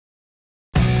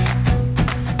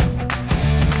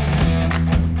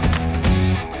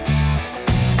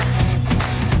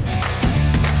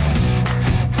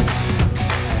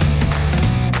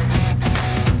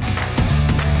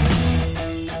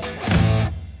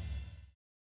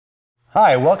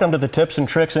Hi, welcome to the Tips and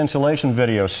Tricks Insulation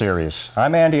video series.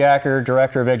 I'm Andy Acker,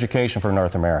 Director of Education for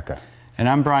North America. And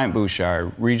I'm Bryant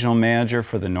Bouchard, Regional Manager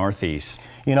for the Northeast.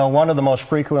 You know, one of the most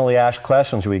frequently asked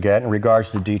questions we get in regards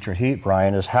to DITRA-HEAT,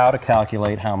 Brian, is how to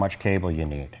calculate how much cable you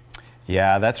need.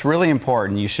 Yeah, that's really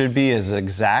important. You should be as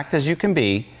exact as you can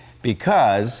be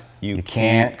because you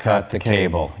can't cut the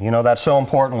cable. You know, that's so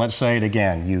important. Let's say it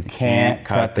again. You can't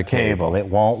cut the cable. It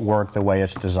won't work the way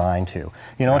it's designed to.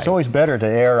 You know, It's always better to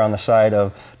err on the side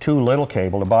of too little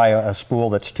cable, to buy a spool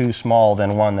that's too small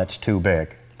than one that's too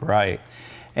big. Right.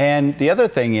 And the other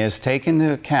thing is, take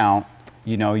into account,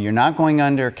 you know, you're not going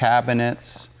under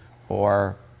cabinets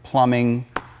or plumbing.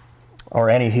 Or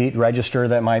any heat register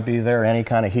that might be there, any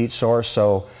kind of heat source.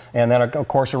 So, and then of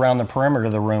course around the perimeter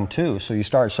of the room too. So you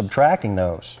start subtracting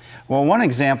those. Well, one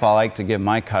example I like to give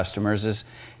my customers is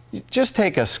just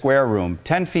take a square room,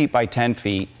 10 feet by 10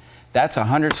 feet. That's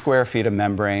 100 square feet of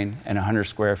membrane and 100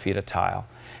 square feet of tile.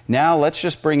 Now let's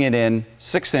just bring it in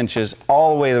 6 inches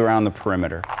all the way around the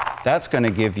perimeter. That's going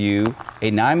to give you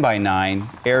a 9 by 9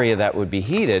 area that would be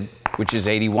heated, which is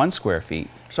 81 square feet.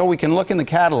 So we can look in the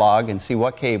catalog and see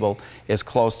what cable is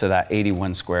close to that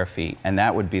 81 square feet, and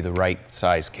that would be the right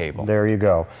size cable. There you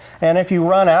go. And if you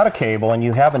run out of cable and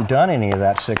you haven't done any of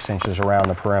that 6 inches around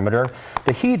the perimeter,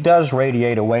 the heat does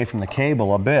radiate away from the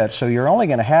cable a bit, so you're only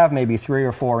going to have maybe 3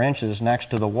 or 4 inches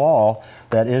next to the wall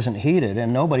that isn't heated,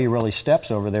 and nobody really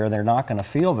steps over there. They're not going to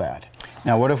feel that.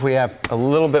 Now, what if we have a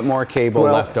little bit more cable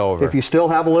left over? If you still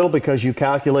have a little because you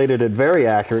calculated it very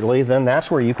accurately, then that's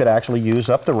where you could actually use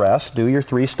up the rest, do your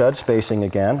 3-stud spacing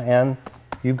again, and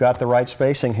you've got the right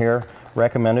spacing here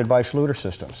recommended by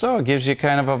Schluter-Systems. So it gives you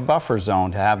kind of a buffer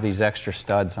zone to have these extra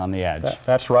studs on the edge.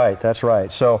 That's right, that's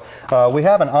right. So we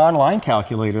have an online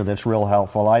calculator that's real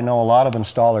helpful. I know a lot of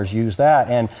installers use that,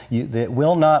 and it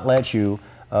will not let you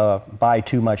buy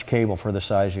too much cable for the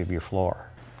size of your floor.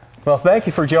 Well, thank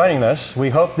you for joining us.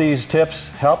 We hope these tips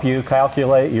help you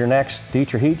calculate your next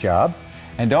DITRA-HEAT job.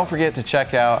 And don't forget to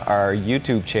check out our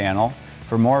YouTube channel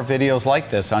for more videos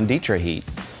like this on DITRA-HEAT.